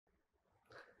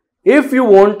If you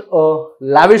want a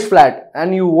lavish flat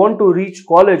and you want to reach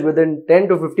college within 10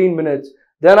 to 15 minutes,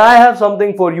 then I have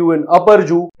something for you in Upper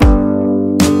Juhu.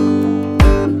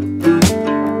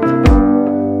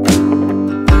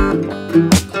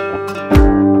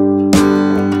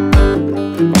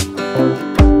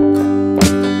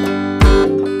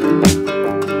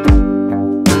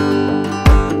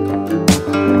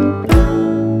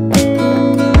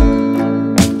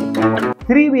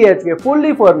 BHK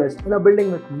fully furnished in a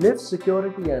building with lift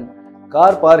security and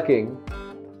car parking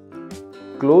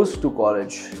close to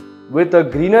college, with a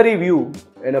greenery view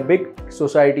in a big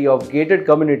society of gated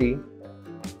community.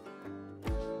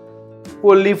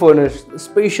 Fully furnished,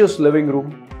 spacious living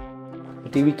room,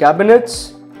 TV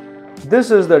cabinets.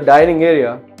 This is the dining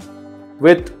area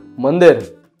with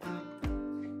mandir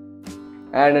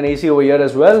and an AC over here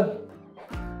as well.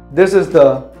 This is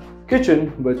the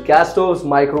kitchen with gas stoves,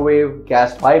 microwave,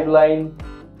 gas pipeline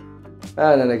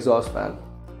and an exhaust fan.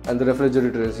 And the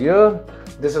refrigerator is here.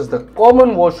 This is the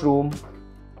common washroom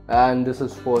and this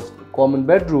is first common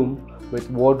bedroom with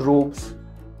wardrobes,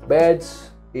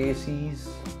 beds, ACs,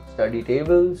 study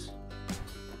tables.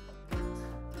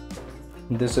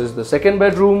 This is the second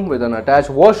bedroom with an attached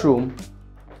washroom.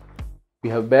 We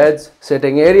have beds,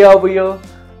 sitting area over here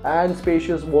and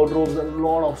spacious wardrobes and a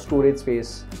lot of storage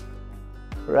space.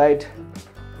 Right,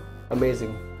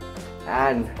 amazing.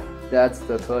 And that's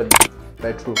the third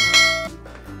bedroom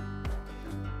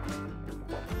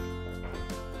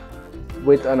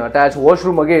with an attached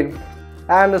washroom again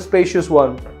and a spacious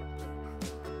one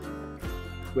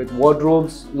with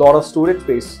wardrobes, lot of storage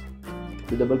space.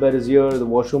 The double bed is here, the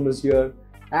washroom is here,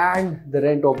 and the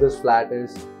rent of this flat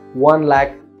is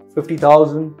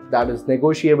 1,50,000. That is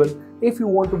negotiable. If you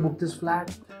want to book this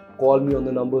flat, call me on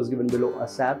the numbers given below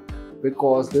ASAP,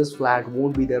 because this flat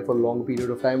won't be there for a long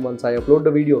period of time once I upload the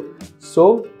video.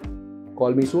 So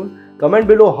call me soon. Comment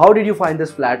below, how did you find this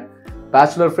flat?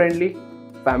 Bachelor friendly,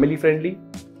 family friendly,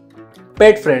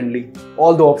 pet friendly,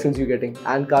 all the options you're getting,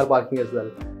 and car parking as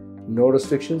well. No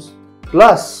restrictions.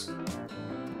 Plus,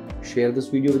 share this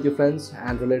video with your friends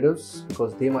and relatives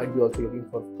because they might be also looking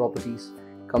for properties.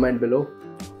 Comment below.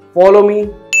 Follow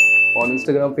me on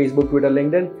Instagram, Facebook, Twitter,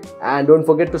 LinkedIn, and don't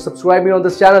forget to subscribe me on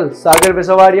this channel, Sagar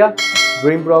Vesavadia,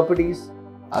 Dream Properties.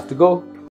 I have to go.